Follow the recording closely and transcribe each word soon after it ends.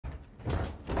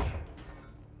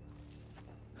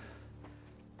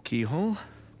Keyhole.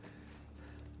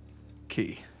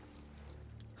 Key.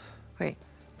 Wait,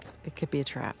 it could be a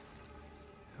trap.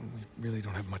 We really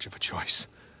don't have much of a choice.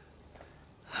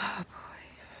 Oh, boy.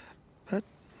 But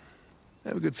I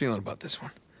have a good feeling about this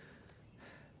one.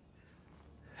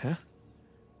 Huh?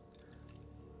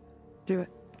 Do it.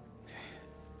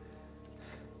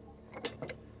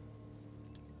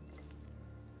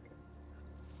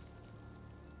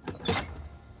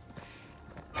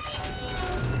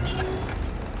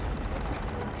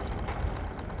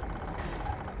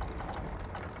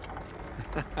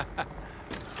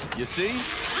 You see?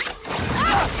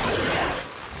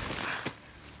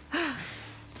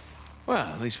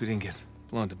 Well, at least we didn't get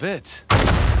blown to bits.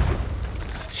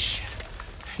 Shit.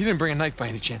 You didn't bring a knife by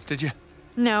any chance, did you?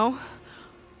 No.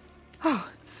 Oh,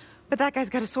 but that guy's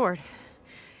got a sword.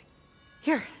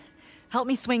 Here, help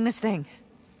me swing this thing.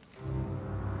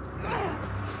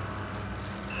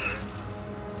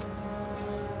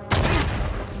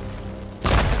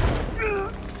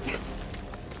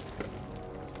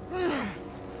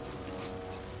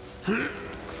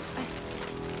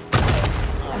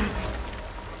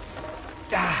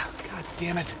 Ah, God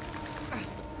damn it.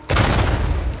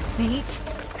 Nate?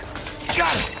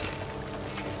 Got it!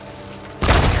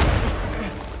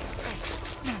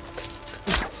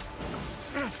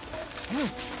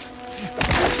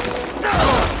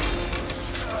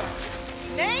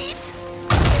 Nate!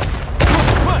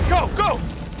 Come on, go, go!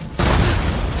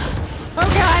 Oh,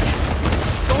 God!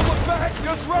 Don't look back,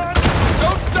 just run!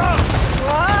 Don't stop!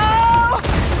 Whoa!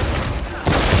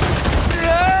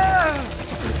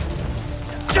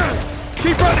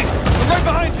 Keep running! I'm right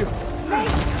behind you!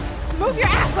 Nate! Move your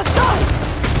ass, let's go!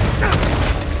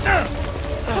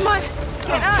 Come on,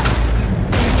 get up!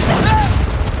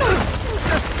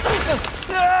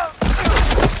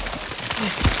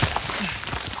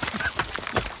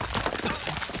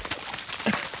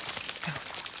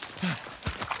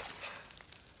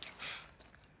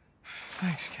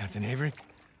 Thanks, Captain Avery.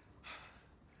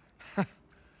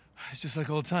 It's just like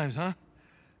old times, huh?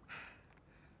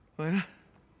 Lena?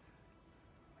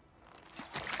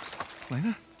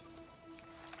 Lena?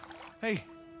 Hey.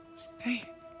 Hey.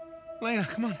 Lena,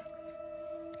 come on.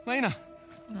 Lena.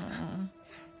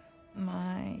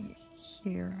 My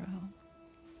hero.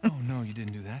 Oh, no, you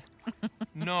didn't do that.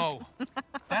 No.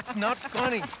 That's not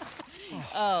funny.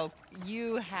 Oh,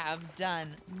 you have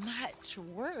done much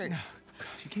worse. God,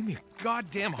 you gave me a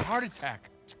goddamn heart attack.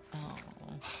 Oh,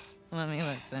 let me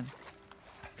listen.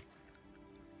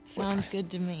 Sounds good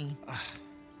to me.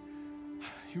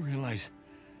 You realize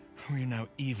we're now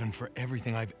even for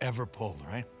everything I've ever pulled,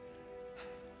 right?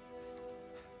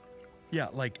 Yeah,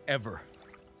 like ever.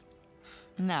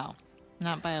 No,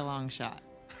 not by a long shot.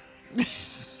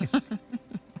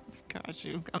 Gosh,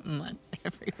 you've got mud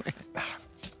everywhere.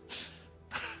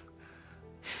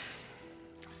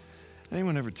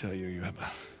 Anyone ever tell you you have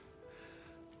a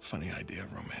funny idea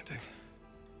of romantic?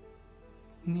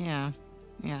 Yeah,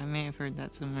 I may have heard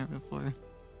that somewhere before.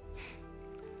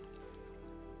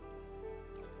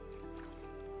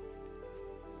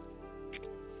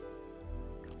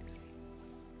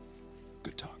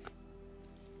 Good talk.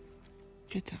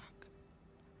 Good talk.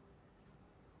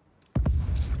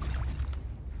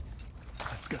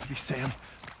 That's gotta be Sam.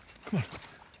 Come on.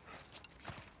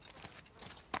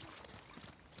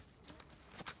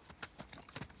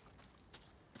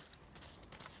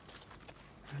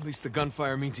 At least the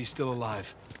gunfire means he's still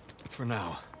alive. For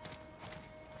now.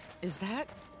 Is that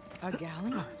a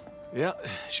gallon? Yeah,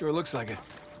 sure looks like it.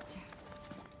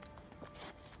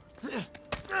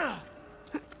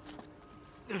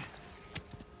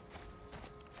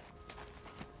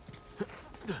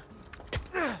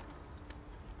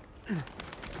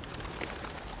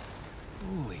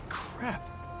 Holy crap.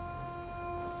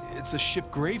 It's a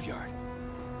ship graveyard.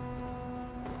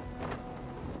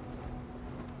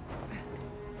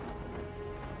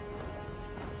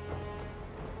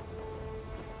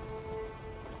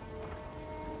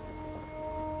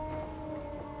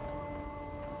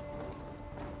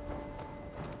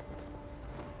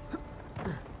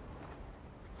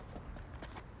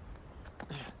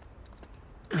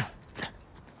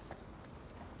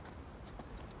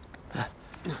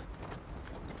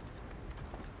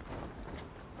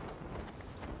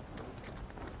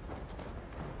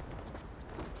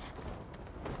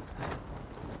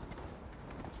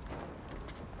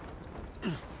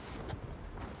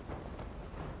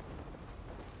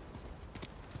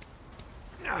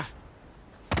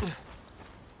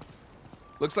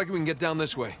 Looks like we can get down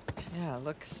this way. Yeah,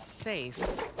 looks safe.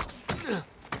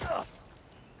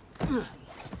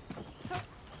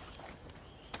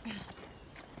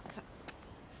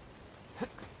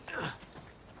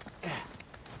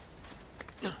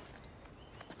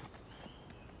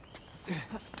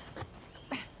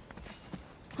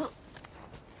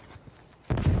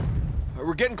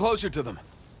 we're getting closer to them.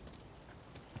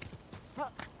 Oh,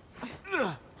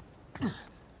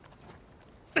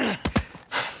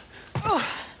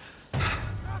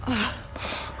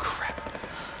 crap.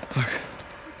 Look,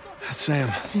 that's Sam.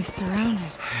 He's surrounded.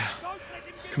 Yeah.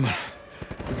 Come on.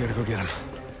 We gotta go get him.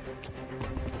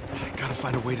 I gotta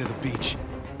find a way to the beach.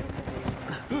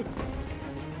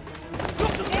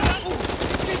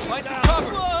 Find some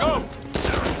cover! Go!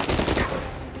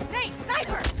 Hey,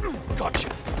 sniper! Gotcha.